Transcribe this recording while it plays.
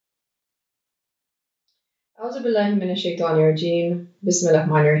أعوذ بالله من الشيطان الرجيم بسم الله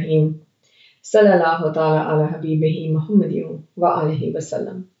الرحمن الرحيم صلى الله تعالى على حبيبه محمد وآله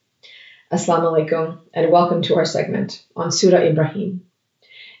وسلم. Assalamu alaikum and welcome to our segment on Surah Ibrahim.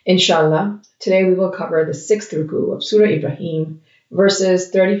 Inshallah, today we will cover the 6th Ruku of Surah Ibrahim, verses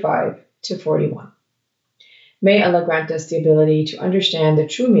 35 to 41. May Allah grant us the ability to understand the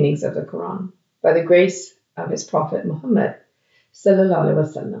true meanings of the Quran by the grace of His Prophet Muhammad sallallahu alaihi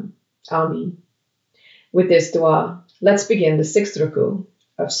wasallam. Ameen. With this dua, let's begin the 6th Ruku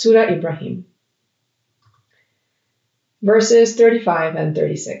of Surah Ibrahim. Verses 35 and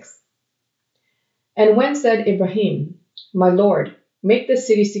 36. And when said Ibrahim, "My Lord, make this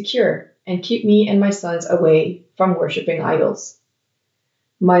city secure and keep me and my sons away from worshipping idols.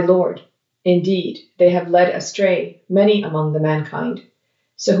 My Lord, indeed, they have led astray many among the mankind.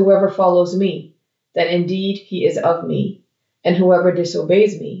 So whoever follows me, then indeed he is of me, and whoever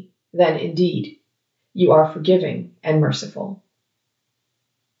disobeys me, then indeed you are forgiving and merciful."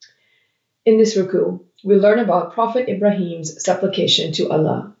 In this ruku, we learn about Prophet Ibrahim's supplication to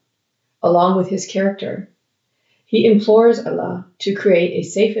Allah, along with his character. He implores Allah to create a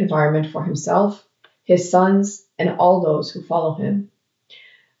safe environment for himself, his sons, and all those who follow him,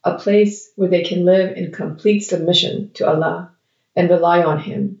 a place where they can live in complete submission to Allah and rely on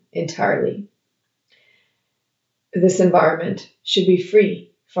him entirely. This environment should be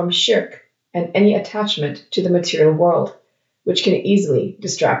free from shirk and any attachment to the material world, which can easily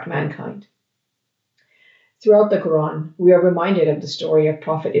distract mankind. Throughout the Quran, we are reminded of the story of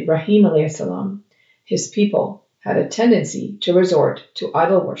Prophet Ibrahim alayhi salam. His people had a tendency to resort to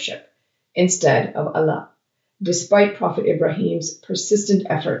idol worship instead of Allah, despite Prophet Ibrahim's persistent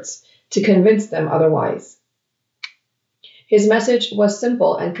efforts to convince them otherwise. His message was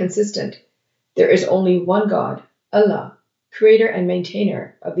simple and consistent. There is only one God, Allah, creator and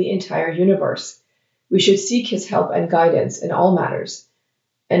maintainer of the entire universe. We should seek his help and guidance in all matters,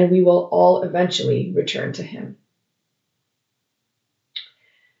 and we will all eventually return to him.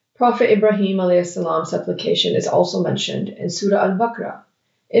 Prophet Ibrahim alayhi salam's supplication is also mentioned in Surah Al-Baqarah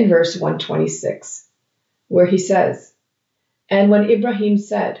in verse 126, where he says, "And when Ibrahim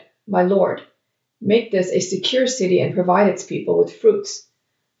said, 'My Lord, make this a secure city and provide its people with fruits,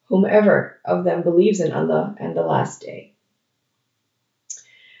 whomever of them believes in Allah and the last day.'"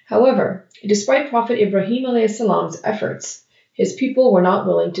 However, despite Prophet Ibrahim alayhi salam's efforts, his people were not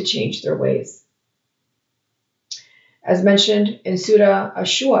willing to change their ways. As mentioned in Surah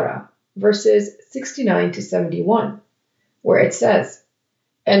Ash-Shu'ara, verses 69 to 71, where it says,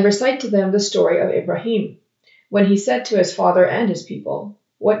 "And recite to them the story of Ibrahim, when he said to his father and his people,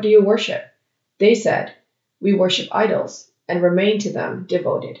 'What do you worship?' They said, 'We worship idols, and remain to them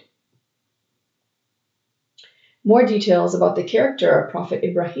devoted.'" More details about the character of Prophet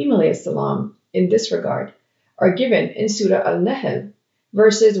Ibrahim alayhi salam in this regard are given in Surah Al-Nahl,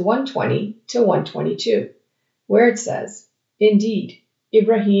 verses 120 to 122, where it says, "Indeed,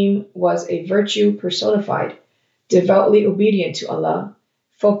 Ibrahim was a virtue personified, devoutly obedient to Allah,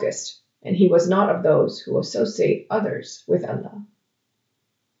 focused, and he was not of those who associate others with Allah."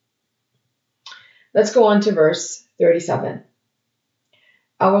 Let's go on to verse 37.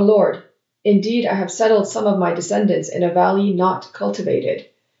 "Our Lord, indeed I have settled some of my descendants in a valley not cultivated,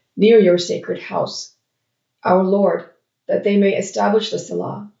 near your sacred house. Our Lord, that they may establish the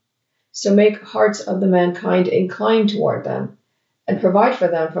Salah. So make hearts of the mankind incline toward them, and provide for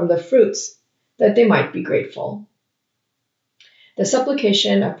them from the fruits, that they might be grateful." The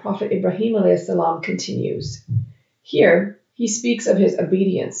supplication of Prophet Ibrahim alayhi salam continues. Here, he speaks of his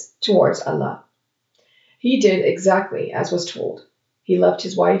obedience towards Allah. He did exactly as was told. He left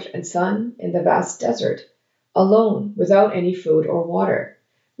his wife and son in the vast desert, alone without any food or water,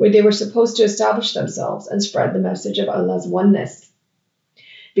 where they were supposed to establish themselves and spread the message of Allah's oneness.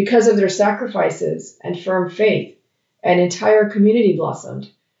 Because of their sacrifices and firm faith, an entire community blossomed,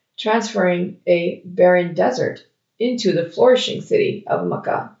 transferring a barren desert into the flourishing city of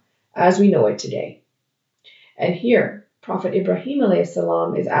Makkah, as we know it today. And here, Prophet Ibrahim alayhi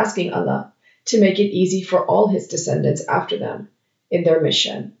salam is asking Allah to make it easy for all his descendants after them in their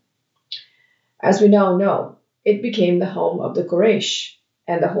mission. As we now know, it became the home of the Quraysh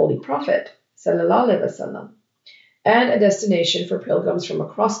and the Holy Prophet sallallahu alaihi wasallam, and a destination for pilgrims from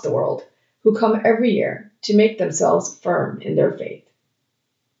across the world who come every year to make themselves firm in their faith.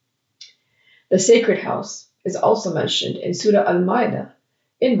 The sacred house is also mentioned in Surah Al-Ma'idah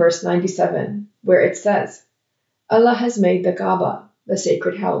in verse 97, where it says, "Allah has made the Kaaba, the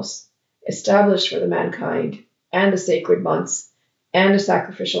sacred house, established for the mankind, and the sacred months, and the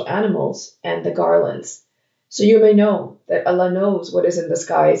sacrificial animals, and the garlands, so you may know that Allah knows what is in the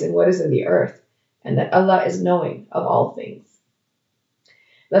skies and what is in the earth, and that Allah is knowing of all things.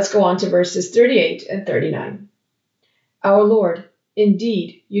 Let's go on to verses 38 and 39. Our Lord,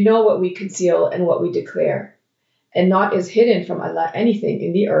 indeed, you know what we conceal and what we declare, and not is hidden from Allah anything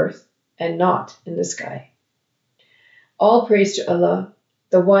in the earth and not in the sky. All praise to Allah,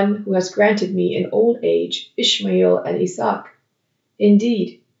 the one who has granted me in old age Ismail and Isaac.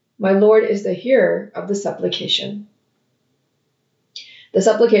 Indeed, my Lord is the hearer of the supplication. The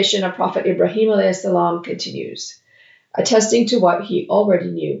supplication of Prophet Ibrahim a.s. continues, attesting to what he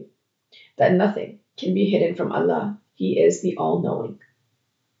already knew, that nothing can be hidden from Allah. He is the all-knowing.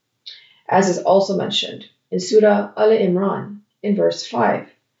 As is also mentioned in Surah Al-Imran in verse 5,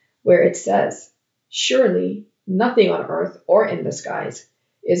 where it says, surely nothing on earth or in the skies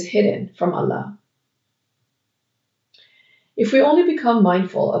is hidden from Allah. If we only become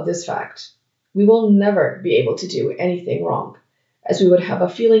mindful of this fact, we will never be able to do anything wrong, as we would have a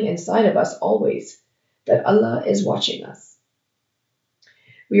feeling inside of us always that Allah is watching us.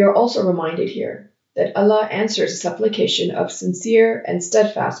 We are also reminded here that Allah answers the supplication of sincere and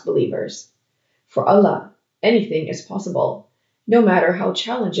steadfast believers. For Allah, anything is possible, no matter how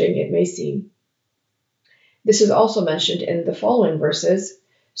challenging it may seem. This is also mentioned in the following verses,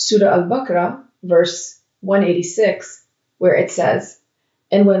 Surah Al-Baqarah, verse 186, where it says,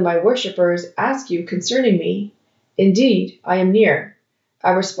 and when my worshippers ask you concerning me, indeed, I am near.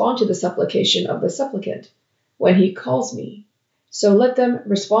 I respond to the supplication of the supplicant when he calls me. So let them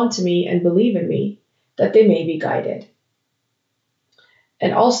respond to me and believe in me, that they may be guided.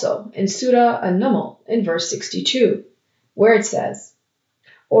 And also in Surah An-Naml in verse 62, where it says,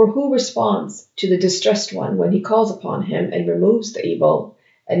 or who responds to the distressed one when he calls upon him and removes the evil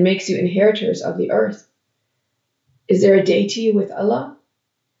and makes you inheritors of the earth? Is there a deity with Allah?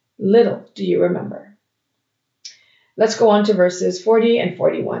 Little do you remember. Let's go on to verses 40 and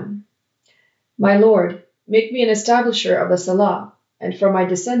 41. My Lord, make me an establisher of the Salah, and for my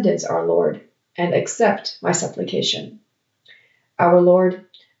descendants, our Lord, and accept my supplication. Our Lord,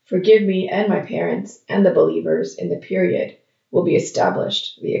 forgive me and my parents and the believers in the period will be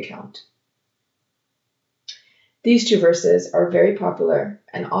established the account. These two verses are very popular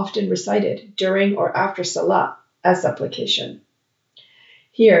and often recited during or after Salah as supplication.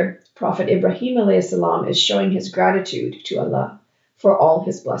 Here, Prophet Ibrahim a.s. is showing his gratitude to Allah for all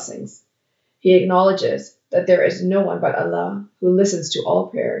his blessings. He acknowledges that there is no one but Allah who listens to all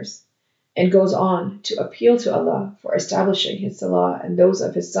prayers, and goes on to appeal to Allah for establishing his salah and those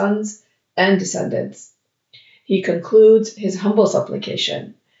of his sons and descendants. He concludes his humble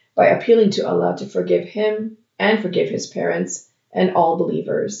supplication by appealing to Allah to forgive him and forgive his parents and all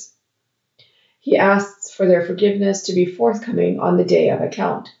believers. He asks for their forgiveness to be forthcoming on the day of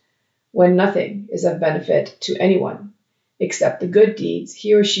account, when nothing is of benefit to anyone except the good deeds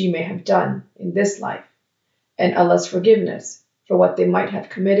he or she may have done in this life, and Allah's forgiveness for what they might have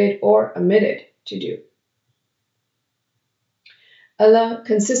committed or omitted to do. Allah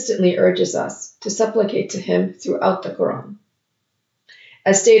consistently urges us to supplicate to Him throughout the Quran.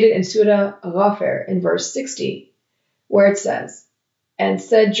 As stated in Surah Ghafir in verse 60, where it says, and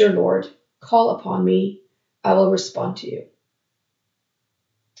said your Lord, call upon me, I will respond to you.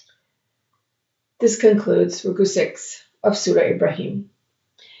 This concludes Ruku 6 of Surah Ibrahim.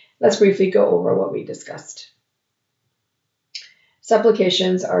 Let's briefly go over what we discussed.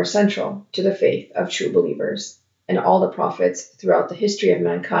 Supplications are central to the faith of true believers, and all the prophets throughout the history of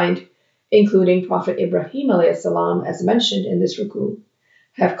mankind, including Prophet Ibrahim a.s. as mentioned in this ruku,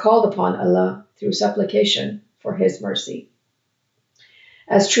 have called upon Allah through supplication for His mercy.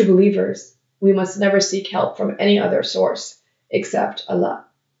 As true believers, we must never seek help from any other source except Allah,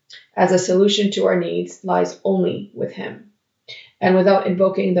 as a solution to our needs lies only with Him, and without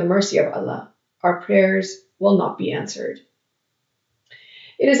invoking the mercy of Allah, our prayers will not be answered.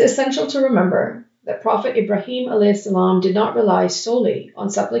 It is essential to remember that Prophet Ibrahim a.s. did not rely solely on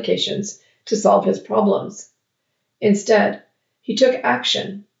supplications to solve his problems. Instead, he took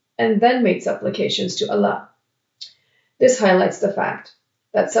action and then made supplications to Allah. This highlights the fact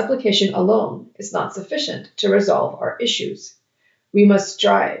that supplication alone is not sufficient to resolve our issues. We must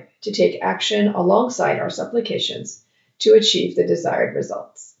strive to take action alongside our supplications to achieve the desired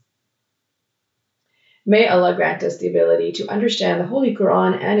results. May Allah grant us the ability to understand the Holy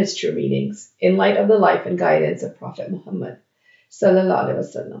Quran and its true meanings in light of the life and guidance of Prophet Muhammad sallallahu alaihi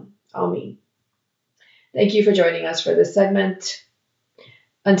wasallam. Ameen. Thank you for joining us for this segment.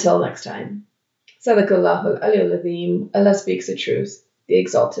 Until next time. Sadaqallahul Aliyyul Azim. Allah speaks the truth, the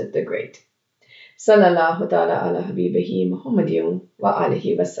exalted, the great. Sallallahu ta'ala ala habibihi Muhammadiyun wa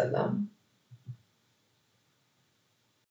alihi wasallam.